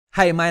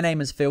Hey, my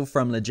name is Phil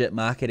from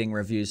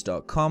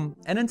legitmarketingreviews.com,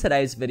 and in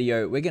today's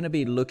video, we're going to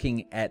be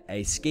looking at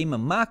a schema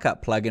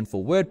markup plugin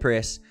for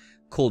WordPress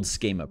called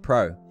Schema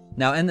Pro.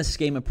 Now, in the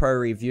Schema Pro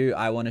review,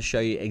 I want to show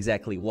you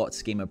exactly what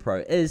Schema Pro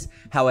is,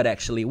 how it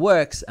actually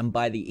works, and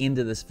by the end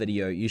of this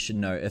video, you should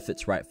know if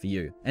it's right for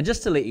you. And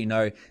just to let you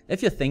know,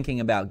 if you're thinking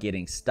about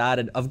getting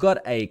started, I've got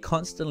a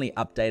constantly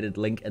updated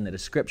link in the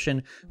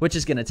description, which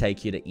is going to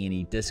take you to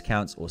any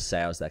discounts or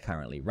sales that are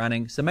currently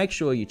running. So make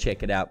sure you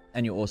check it out,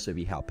 and you'll also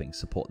be helping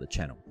support the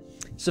channel.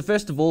 So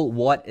first of all,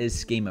 what is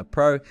Schema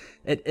Pro?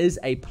 It is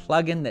a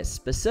plugin that's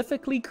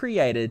specifically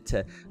created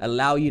to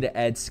allow you to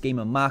add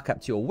schema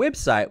markup to your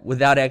website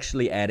without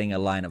actually adding a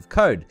line of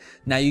code.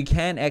 Now you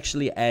can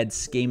actually add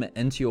schema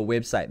into your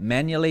website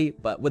manually,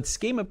 but with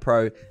Schema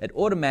Pro, it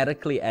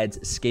automatically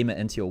adds schema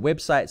into your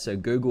website so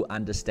Google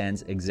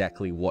understands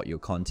exactly what your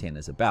content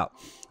is about.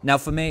 Now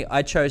for me,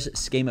 I chose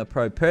Schema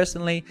Pro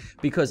personally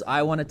because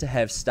I wanted to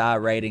have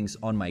star ratings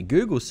on my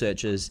Google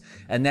searches,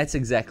 and that's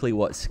exactly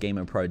what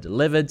Schema Pro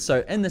delivered.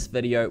 So in this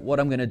video, what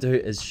I'm going to do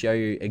is show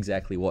you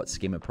exactly what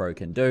Schema Pro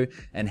can do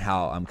and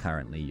how I'm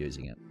currently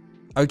using it.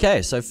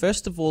 Okay, so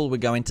first of all, we're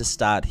going to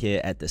start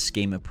here at the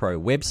Schema Pro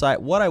website.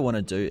 What I want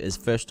to do is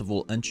first of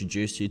all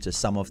introduce you to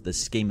some of the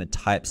schema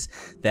types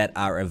that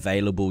are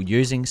available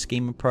using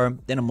Schema Pro.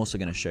 Then I'm also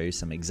going to show you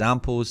some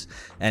examples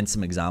and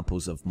some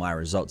examples of my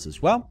results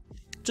as well,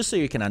 just so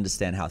you can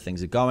understand how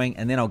things are going,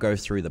 and then I'll go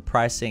through the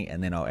pricing,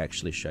 and then I'll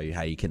actually show you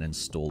how you can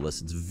install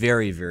this. It's a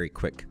very, very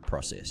quick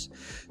process.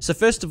 So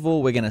first of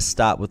all, we're going to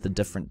start with the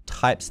different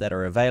types that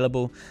are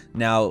available.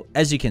 Now,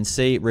 as you can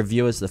see,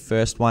 review is the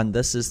first one.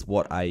 This is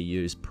what I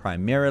use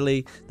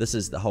primarily. This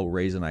is the whole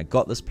reason I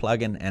got this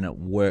plugin, and it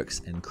works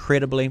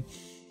incredibly.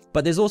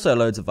 But there's also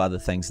loads of other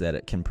things that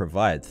it can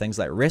provide. Things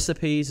like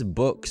recipes,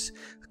 books,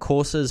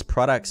 courses,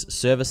 products,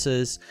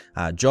 services,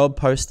 job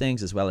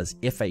postings, as well as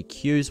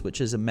FAQs,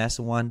 which is a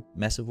massive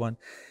one.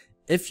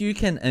 If you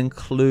can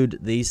include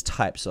these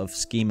types of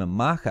schema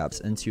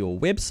markups into your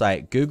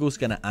website, Google's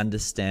going to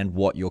understand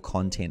what your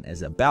content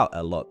is about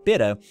a lot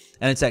better,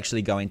 and it's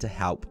actually going to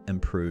help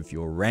improve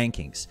your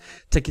rankings.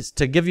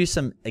 To give you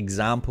some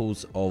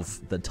examples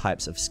of the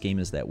types of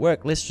schemas that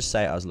work, let's just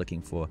say I was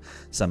looking for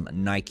some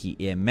Nike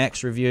Air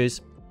Max reviews.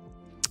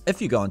 If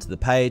you go onto the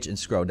page and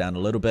scroll down a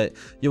little bit,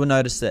 you will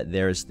notice that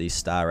there is the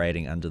star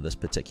rating under this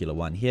particular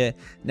one here.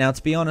 Now,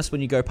 to be honest,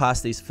 when you go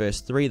past these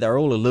first three, they're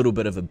all a little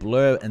bit of a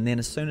blur, and then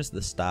as soon as the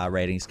star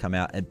ratings come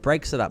out, it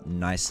breaks it up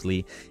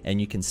nicely,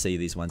 and you can see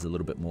these ones a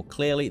little bit more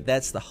clearly.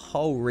 That's the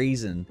whole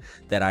reason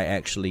that I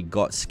actually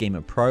got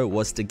Schema Pro,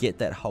 was to get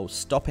that whole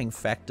stopping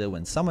factor.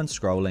 When someone's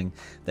scrolling,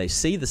 they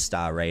see the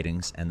star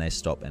ratings and they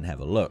stop and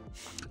have a look.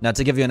 Now,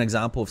 to give you an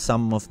example of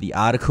some of the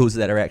articles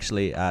that are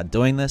actually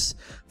doing this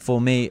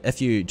for me,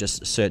 if you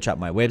just search up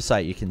my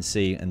website, you can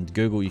see in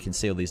Google, you can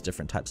see all these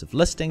different types of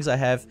listings I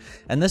have,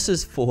 and this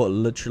is for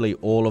literally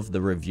all of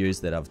the reviews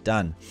that I've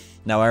done.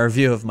 Now, I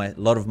review of a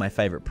lot of my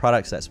favorite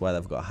products, that's why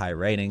they've got high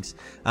ratings,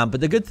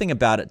 but the good thing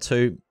about it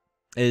too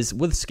is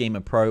with Schema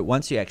Pro,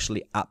 once you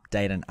actually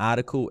update an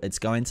article, it's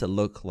going to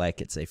look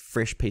like it's a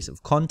fresh piece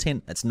of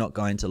content. It's not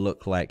going to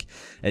look like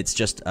it's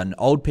just an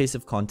old piece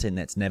of content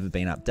that's never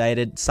been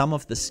updated. Some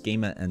of the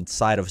schema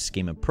inside of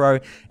Schema Pro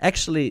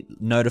actually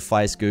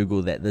notifies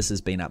Google that this has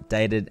been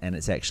updated, and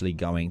it's actually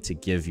going to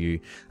give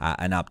you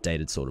an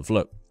updated sort of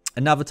look.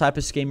 Another type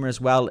of schema as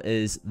well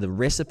is the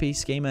recipe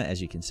schema.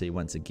 As you can see,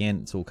 once again,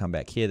 it's all come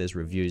back here. There's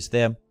reviews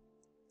there.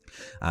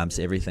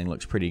 So everything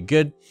looks pretty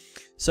good.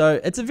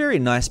 So it's a very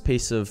nice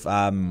piece of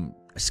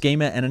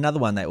schema. And another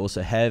one they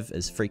also have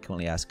is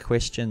frequently asked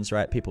questions,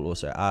 right? People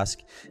also ask,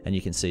 and you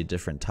can see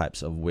different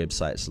types of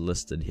websites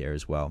listed here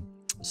as well.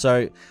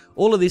 So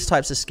all of these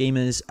types of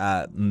schemas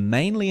are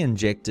mainly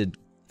injected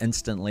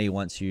instantly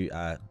once you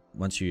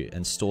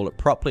install it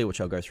properly,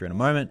 which I'll go through in a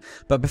moment.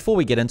 But before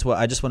we get into it,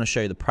 I just want to show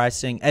you the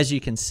pricing. As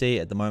you can see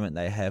at the moment,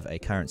 they have a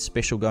current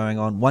special going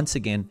on. Once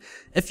again,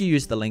 if you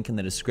use the link in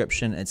the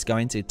description, it's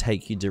going to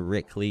take you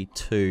directly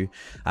to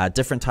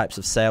different types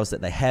of sales that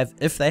they have.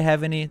 If they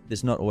have any,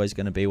 there's not always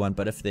going to be one,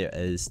 but if there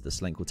is,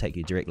 this link will take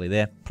you directly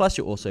there. Plus,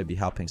 you'll also be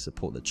helping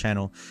support the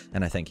channel,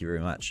 and I thank you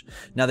very much.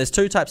 Now, there's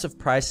two types of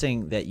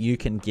pricing that you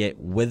can get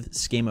with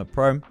Schema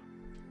Pro.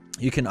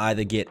 You can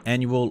either get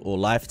annual or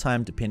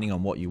lifetime, depending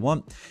on what you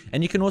want.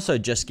 And you can also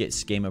just get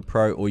Schema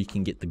Pro, or you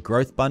can get the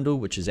growth bundle,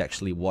 which is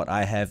actually what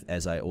I have,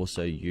 as I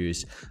also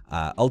use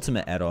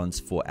ultimate add-ons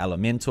for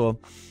Elementor,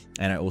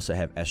 and I also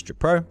have Astra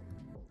Pro.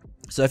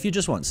 So if you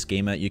just want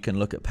schema, you can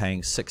look at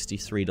paying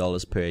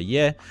 $63 per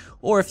year,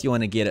 or if you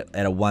want to get it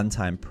at a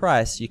one-time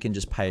price, you can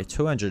just pay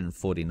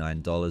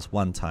 $249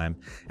 one time,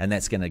 and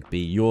that's going to be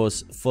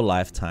yours for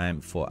lifetime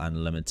for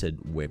unlimited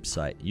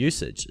website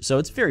usage. So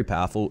it's very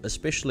powerful,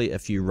 especially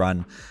if you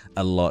run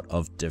a lot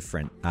of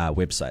different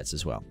websites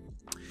as well.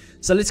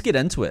 So let's get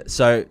into it.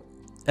 So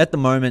at the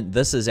moment,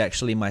 this is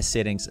actually my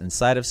settings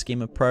inside of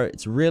Schema Pro.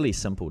 It's really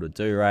simple to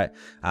do, right?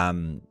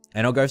 And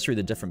I'll go through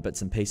the different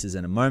bits and pieces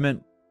in a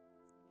moment.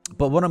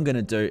 But what I'm going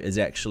to do is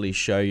actually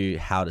show you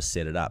how to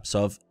set it up.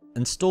 So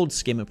installed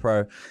Schema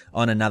Pro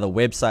on another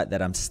website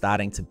that I'm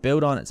starting to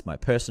build on. It's my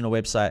personal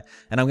website,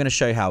 and I'm going to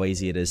show you how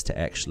easy it is to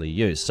actually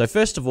use. So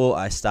first of all,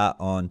 I start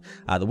on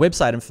the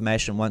website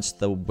information once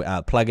the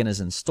plugin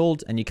is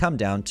installed, and you come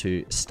down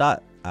to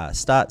Start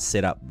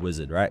Setup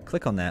Wizard, right?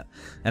 Click on that,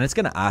 and it's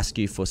going to ask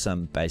you for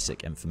some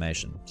basic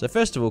information. So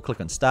first of all,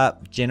 click on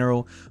Start,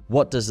 General.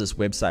 What does this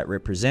website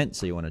represent?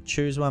 So you want to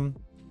choose one.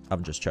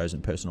 I've just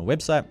chosen personal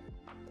website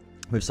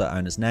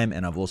owner's name,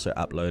 and I've also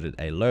uploaded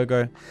a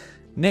logo.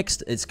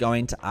 Next, it's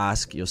going to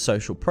ask your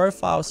social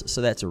profiles.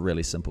 So that's a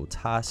really simple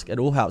task. It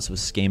all helps with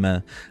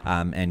Schema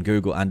and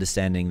Google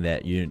understanding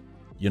that you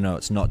know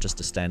it's not just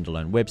a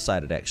standalone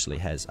website, it actually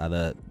has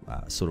other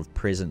sort of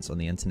presence on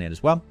the internet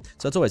as well.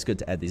 So it's always good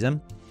to add these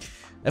in.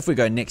 If we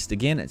go next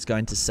again, it's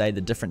going to say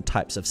the different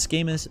types of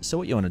schemas. So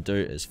what you want to do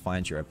is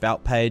find your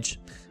about page.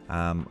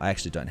 I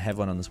actually don't have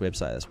one on this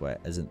website, that's why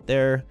it isn't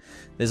there.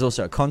 There's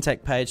also a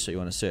contact page, so you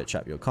want to search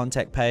up your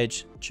contact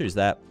page, choose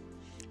that.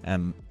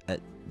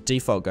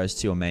 Default goes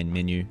to your main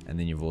menu, and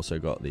then you've also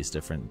got these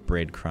different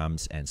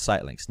breadcrumbs and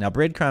site links. Now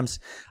breadcrumbs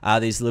are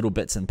these little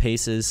bits and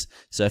pieces,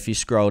 so if you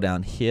scroll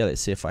down here,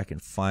 let's see if I can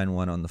find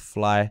one on the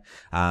fly,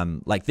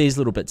 like these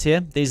little bits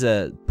here, these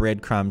are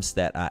breadcrumbs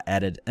that are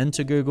added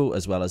into Google,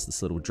 as well as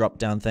this little drop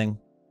down thing.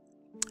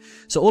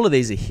 So all of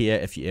these are here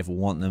if you ever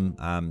want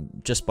them,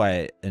 just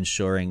by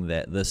ensuring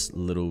that this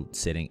little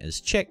setting is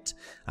checked.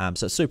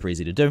 So it's super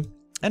easy to do.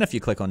 And if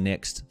you click on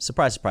next,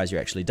 surprise, surprise, you're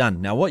actually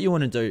done. Now what you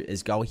want to do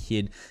is go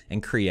ahead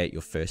and create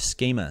your first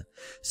schema.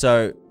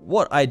 So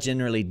what I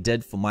generally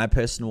did for my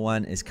personal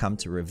one is come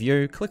to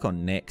review, click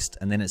on next,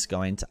 and then it's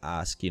going to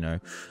ask, you know,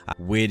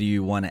 where do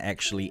you want to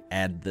actually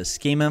add the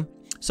schema?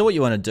 So what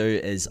you want to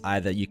do is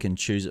either you can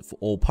choose it for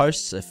all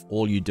posts if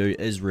all you do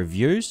is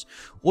reviews,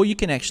 or you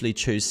can actually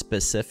choose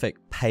specific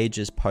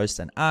pages, posts,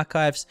 and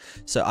archives.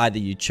 So either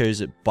you choose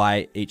it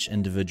by each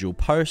individual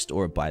post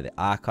or by the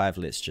archive.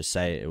 Let's just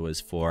say it was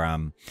for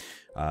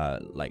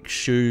like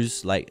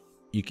shoes, like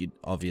you could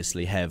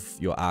obviously have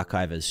your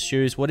archive as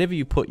shoes. Whatever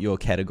you put your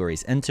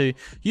categories into,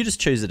 you just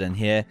choose it in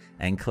here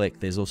and click.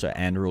 There's also an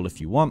and rule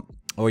if you want,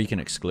 or you can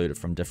exclude it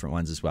from different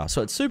ones as well.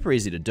 So it's super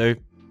easy to do.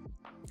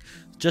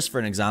 Just for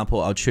an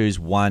example, I'll choose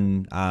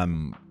one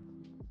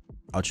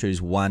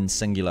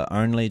singular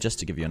only, just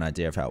to give you an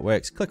idea of how it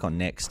works. Click on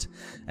next,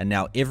 and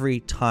now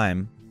every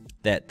time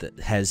that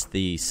has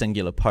the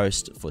singular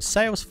post for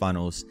sales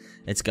funnels,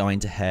 it's going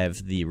to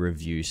have the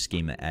review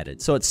schema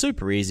added. So it's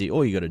super easy.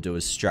 All you got to do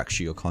is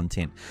structure your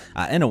content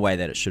in a way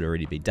that it should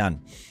already be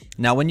done.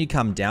 Now when you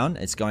come down,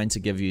 it's going to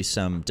give you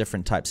some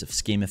different types of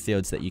schema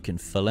fields that you can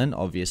fill in.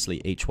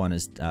 Obviously each one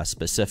is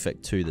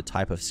specific to the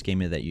type of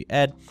schema that you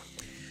add.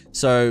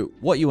 So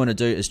what you want to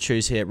do is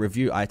choose here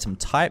review item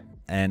type,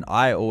 and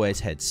I always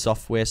had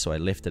software, so I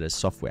left it as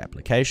software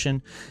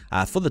application.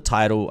 For the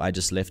title, I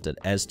just left it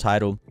as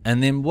title,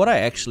 and then what I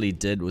actually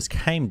did was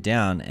came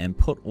down and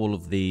put all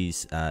of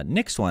these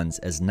next ones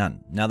as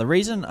none. Now the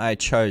reason I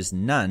chose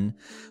none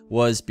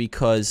was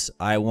because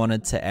I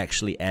wanted to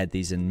actually add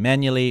these in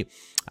manually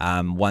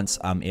once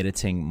I'm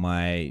editing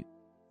my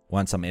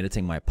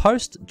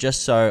post,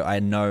 just so I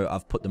know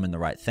I've put them in the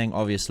right thing.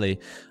 Obviously,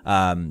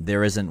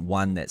 there isn't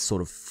one that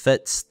sort of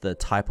fits the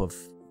type of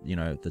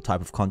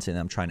content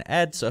that I'm trying to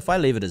add. So if I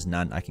leave it as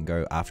none, I can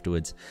go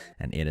afterwards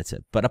and edit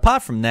it. But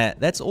apart from that,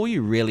 that's all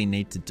you really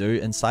need to do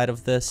inside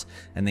of this,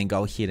 and then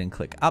go ahead and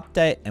click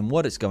update. And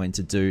what it's going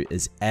to do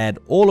is add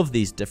all of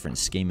these different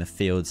schema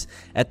fields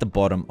at the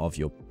bottom of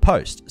your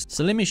post.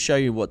 So let me show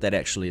you what that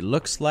actually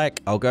looks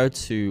like. I'll go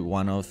to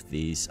one of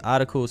these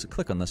articles,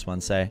 click on this one,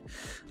 say,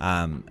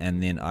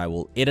 and then I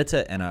will edit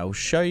it, and I will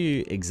show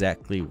you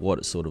exactly what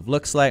it sort of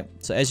looks like.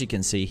 So as you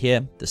can see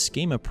here, the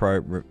Schema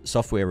Pro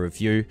software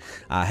review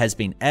has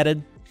been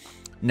added.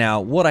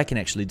 Now what I can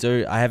actually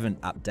do, I haven't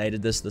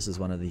updated this. This is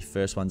one of the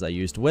first ones I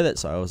used with it,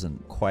 so I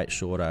wasn't quite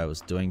sure what I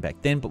was doing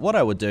back then. But what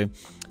I would do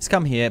is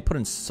come here, put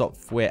in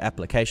software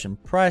application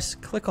price,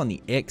 click on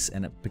the X,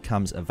 and it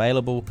becomes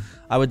available.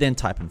 I would then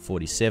type in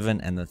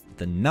 47, and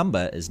the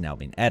number is now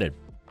been added.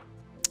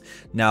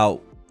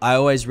 Now I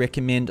always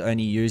recommend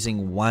only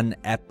using one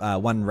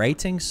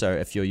rating. So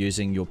if you're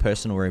using your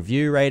personal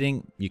review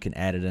rating, you can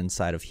add it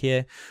inside of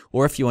here.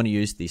 Or if you want to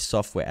use the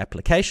software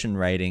application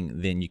rating,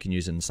 then you can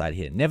use it inside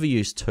here. Never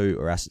use two,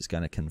 or else it's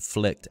going to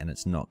conflict and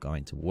it's not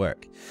going to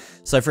work.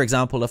 So for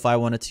example, if I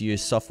wanted to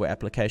use software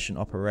application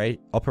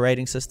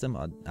operating system,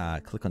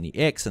 I'd click on the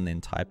X and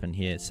then type in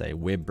here, say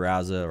web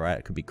browser, right?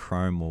 It could be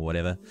Chrome or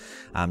whatever.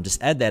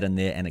 Just add that in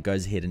there, and it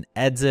goes ahead and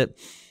adds it.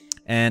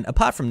 And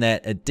apart from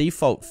that, it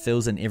default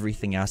fills in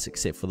everything else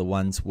except for the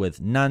ones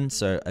with none.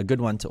 So a good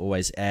one to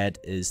always add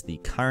is the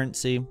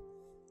currency.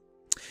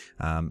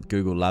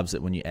 Google loves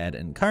it when you add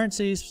in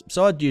currencies.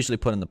 So I'd usually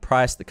put in the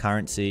price, the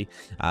currency,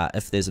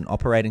 if there's an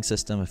operating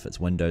system, if it's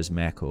Windows,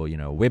 Mac, or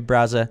a web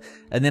browser,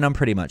 and then I'm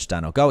pretty much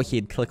done. I'll go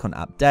ahead, click on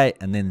update,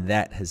 and then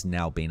that has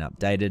now been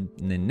updated.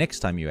 And then next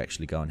time you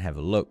actually go and have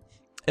a look,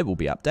 it will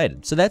be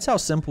updated. So that's how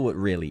simple it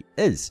really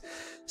is.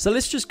 So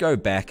let's just go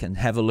back and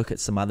have a look at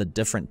some other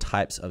different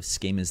types of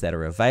schemas that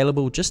are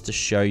available, just to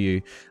show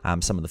you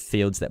some of the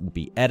fields that will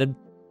be added.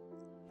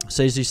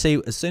 So as you see,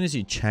 as soon as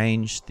you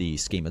change the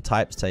schema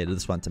types, say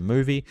this one to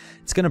movie,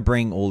 it's going to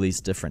bring all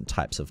these different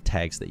types of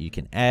tags that you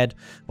can add.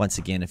 Once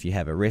again, if you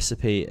have a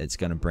recipe, it's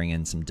going to bring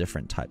in some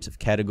different types of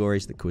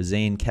categories, the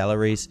cuisine,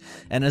 calories,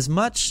 and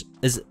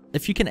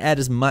if you can add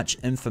as much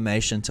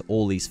information to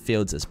all these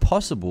fields as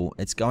possible,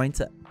 it's going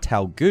to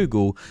tell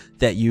Google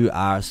that you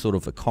are sort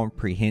of a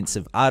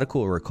comprehensive article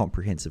or a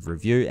comprehensive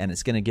review, and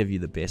it's going to give you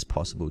the best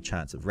possible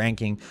chance of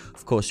ranking.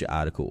 Of course, your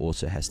article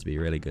also has to be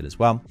really good as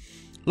well.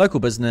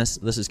 Local business,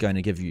 this is going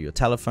to give you your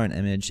telephone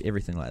image,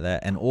 everything like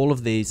that, and all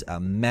of these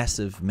are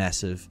massive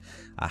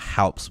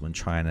helps when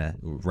trying to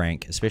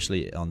rank,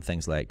 especially on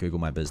things like Google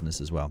My Business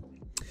as well.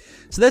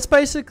 So that's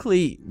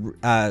basically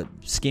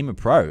Schema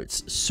Pro.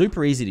 It's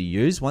super easy to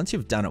use. Once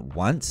you've done it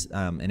once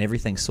and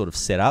everything's sort of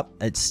set up,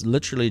 it's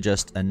literally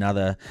just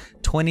another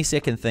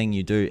 20-second thing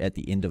you do at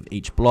the end of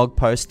each blog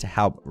post to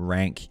help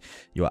rank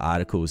your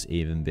articles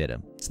even better.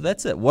 So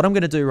that's it. What I'm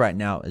going to do right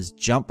now is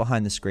jump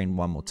behind the screen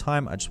one more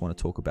time. I just want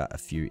to talk about a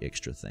few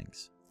extra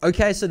things.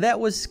 Okay, so that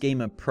was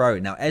Schema Pro.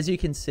 Now, as you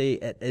can see,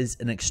 it is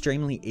an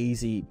extremely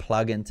easy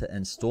plugin to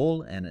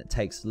install, and it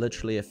takes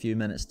literally a few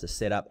minutes to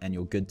set up and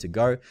you're good to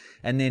go.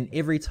 And then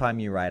every time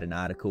you write an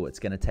article, it's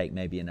going to take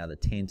maybe another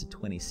 10 to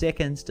 20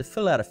 seconds to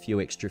fill out a few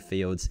extra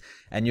fields,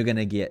 and you're going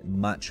to get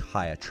much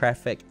higher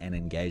traffic and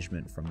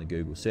engagement from the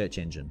Google search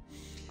engine.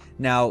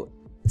 Now,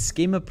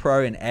 Schema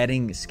Pro and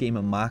adding schema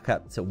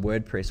markup to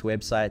WordPress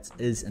websites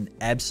is an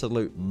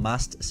absolute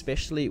must,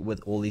 especially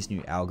with all these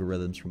new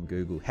algorithms from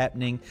Google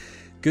happening.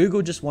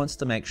 Google just wants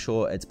to make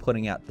sure it's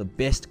putting out the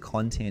best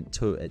content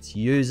to its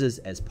users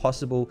as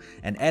possible,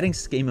 and adding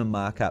schema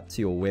markup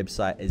to your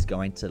website is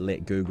going to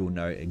let Google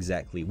know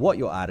exactly what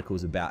your article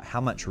is about,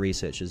 how much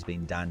research has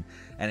been done,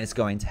 and it's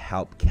going to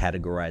help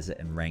categorize it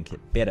and rank it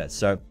better.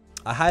 So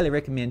I highly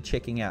recommend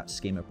checking out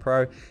Schema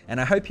Pro, and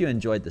I hope you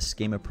enjoyed the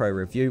Schema Pro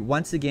review.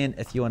 Once again,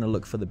 if you want to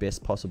look for the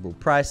best possible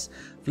price,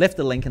 I've left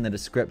a link in the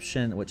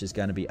description, which is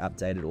going to be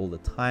updated all the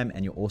time,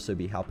 and you'll also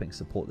be helping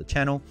support the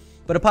channel.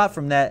 But apart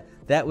from that,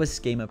 that was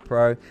Schema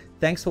Pro.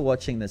 Thanks for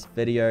watching this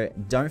video.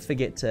 Don't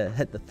forget to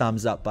hit the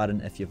thumbs up button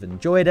if you've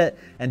enjoyed it,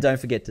 and don't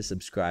forget to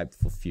subscribe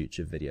for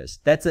future videos.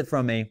 That's it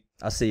from me.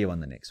 I'll see you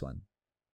on the next one.